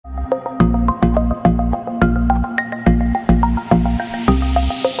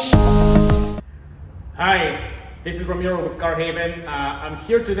is Ramiro with CarHavn. I'm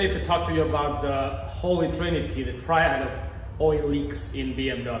here today to talk to you about the holy trinity, the triad of oil leaks in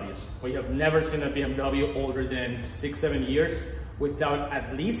BMWs. We have never seen a BMW older than 6-7 years without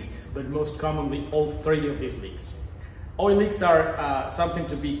at least, but most commonly, all three of these leaks. Oil leaks are something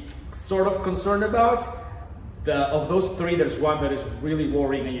to be sort of concerned about. Of those three, there's one that is really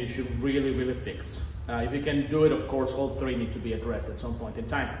worrying and you should really fix. If you can do it, of course, all three need to be addressed at some point in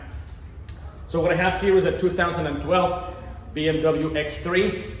time. So what I have here is a 2012 BMW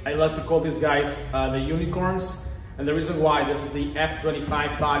X3. I like to call these guys the unicorns. And the reason why, this is the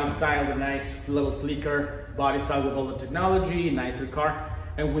F25 body style, the nice little sleeker body style with all the technology, nicer car,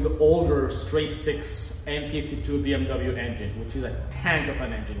 and with the older straight six M52 BMW engine, which is a tank of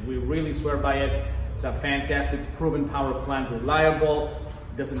an engine. We really swear by it. It's a fantastic proven power plant, reliable,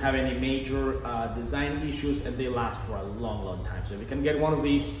 doesn't have any major design issues, and they last for a long time. So if you can get one of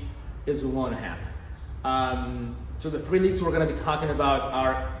these, it's a 1.5. So the three leaks we're going to be talking about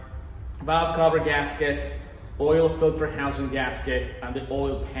are valve cover gasket, oil filter housing gasket, and the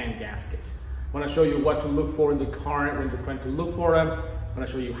oil pan gasket. I want to show you what to look for in the car when you're trying to look for them. I'm going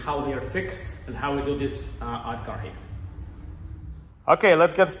to show you how they are fixed and how we do this at CarHavn. Okay,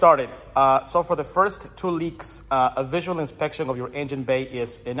 let's get started. So for the first two leaks, a visual inspection of your engine bay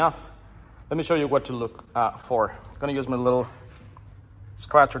is enough. Let me show you what to look for. I'm going to use my little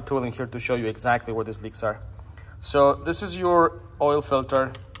scratcher tool in here to show you exactly where these leaks are. So this is your oil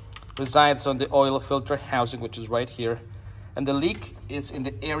filter, resides on the oil filter housing, which is right here, and the leak is in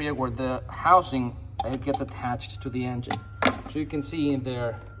the area where the housing gets attached to the engine. So you can see in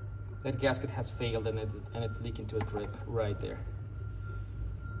there that gasket has failed and it's leaking to a drip right there.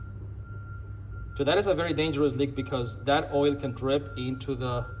 So that is a very dangerous leak because that oil can drip into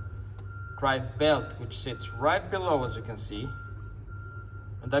the drive belt, which sits right below, as you can see.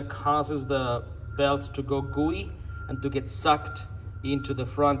 And that causes the belts to go gooey and to get sucked into the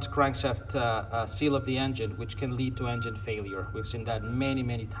front crankshaft seal of the engine, which can lead to engine failure. We've seen that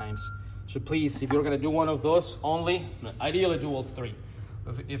many times. So please, if you're gonna do one of those only, ideally do all three.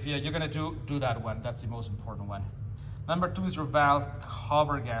 If you're gonna do that one, that's the most important one. Number two is your valve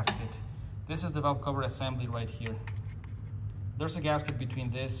cover gasket. This is the valve cover assembly right here. There's a gasket between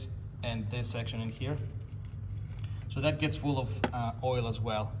this and this section in here. So that gets full of oil as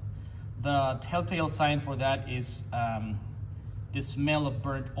well. The telltale sign for that is the smell of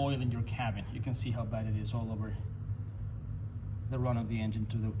burnt oil in your cabin. You can see how bad it is all over the run of the engine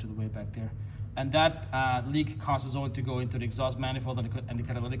to the way back there. And that leak causes oil to go into the exhaust manifold and the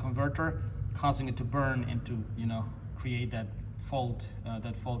catalytic converter, causing it to burn and to, create that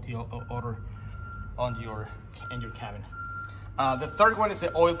faulty odor in your cabin. The third one is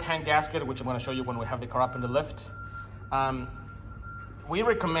the oil pan gasket, which I'm going to show you when we have the car up in the lift. We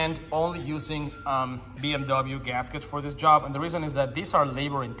recommend only using BMW gaskets for this job, and the reason is that these are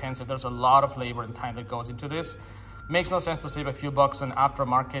labor intensive. There's a lot of labor and time that goes into this. Makes no sense to save a few bucks on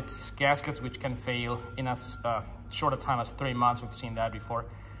aftermarket gaskets, which can fail in as short a time as 3 months. We've seen that before.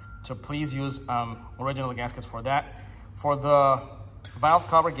 So please use original gaskets for that. For the valve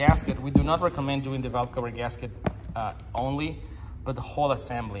cover gasket, we do not recommend doing the valve cover gasket only, but the whole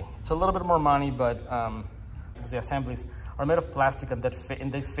assembly. It's a little bit more money, but the assemblies are made of plastic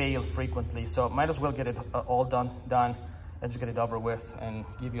and they fail frequently. So might as well get it all done and just get it over with and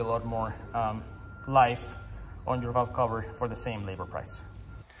give you a lot more life on your valve cover for the same labor price.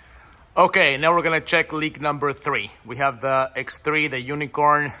 Okay, now we're gonna check leak number 3. We have the X3, the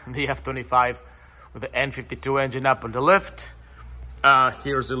unicorn, the F25 with the N52 engine up on the lift.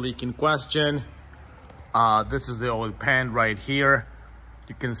 Here's the leak in question. This is the oil pan right here.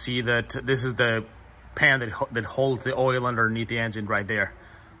 You can see that this is the pan that holds the oil underneath the engine right there.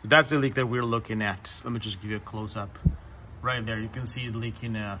 So that's the leak that we're looking at. Let me just give you a close-up. Right there, you can see it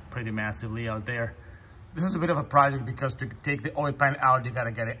leaking pretty massively out there. This is a bit of a project because to take the oil pan out, you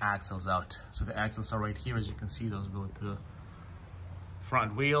gotta get the axles out. So the axles are right here, as you can see, those go to the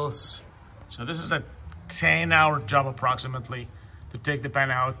front wheels. So this is a 10-hour job approximately to take the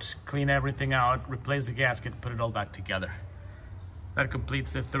pan out, clean everything out, replace the gasket, put it all back together. That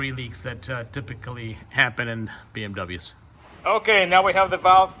completes the 3 leaks that typically happen in BMWs. Okay, now we have the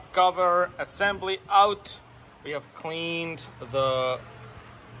valve cover assembly out. We have cleaned the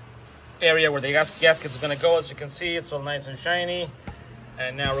area where the gasket is going to go. As you can see, it's all nice and shiny.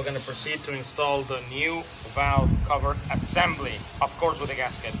 And now we're going to proceed to install the new valve cover assembly, of course with the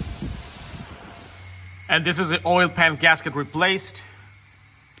gasket. And this is the oil pan gasket replaced.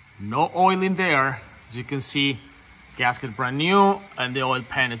 No oil in there. As you can see, gasket brand new, and the oil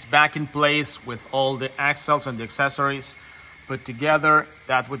pan is back in place with all the axles and the accessories put together.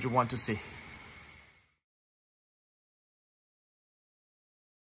 That's what you want to see.